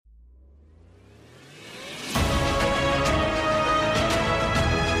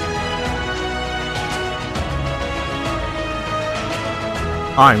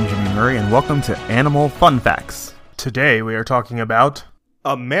I'm Jimmy Murray, and welcome to Animal Fun Facts. Today we are talking about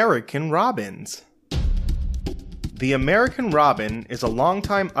American robins. The American robin is a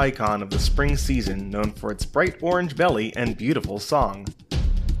longtime icon of the spring season, known for its bright orange belly and beautiful song.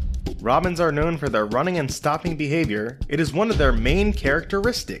 Robins are known for their running and stopping behavior. It is one of their main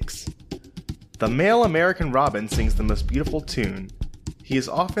characteristics. The male American robin sings the most beautiful tune. He is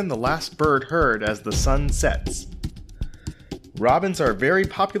often the last bird heard as the sun sets. Robins are very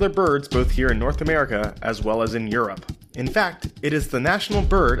popular birds both here in North America as well as in Europe. In fact, it is the national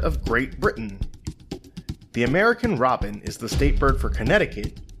bird of Great Britain. The American robin is the state bird for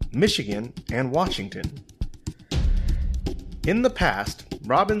Connecticut, Michigan, and Washington. In the past,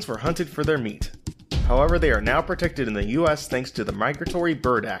 robins were hunted for their meat. However, they are now protected in the U.S. thanks to the Migratory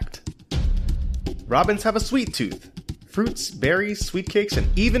Bird Act. Robins have a sweet tooth. Fruits, berries, sweet cakes, and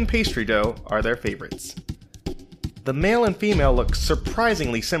even pastry dough are their favorites. The male and female look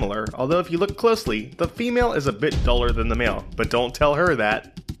surprisingly similar, although if you look closely, the female is a bit duller than the male, but don't tell her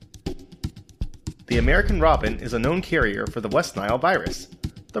that. The American robin is a known carrier for the West Nile virus.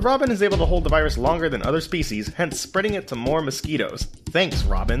 The robin is able to hold the virus longer than other species, hence spreading it to more mosquitoes. Thanks,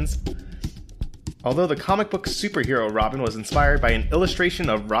 robins! Although the comic book superhero Robin was inspired by an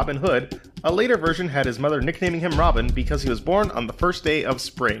illustration of Robin Hood, a later version had his mother nicknaming him Robin because he was born on the first day of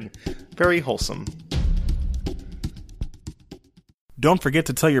spring. Very wholesome. Don't forget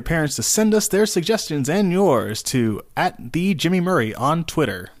to tell your parents to send us their suggestions and yours to @TheJimmyMurray on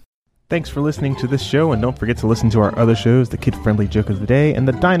Twitter. Thanks for listening to this show, and don't forget to listen to our other shows, the Kid-Friendly Joke of the Day and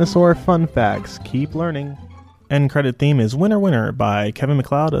the Dinosaur Fun Facts. Keep learning. End credit theme is Winner Winner by Kevin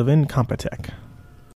MacLeod of Incompetech.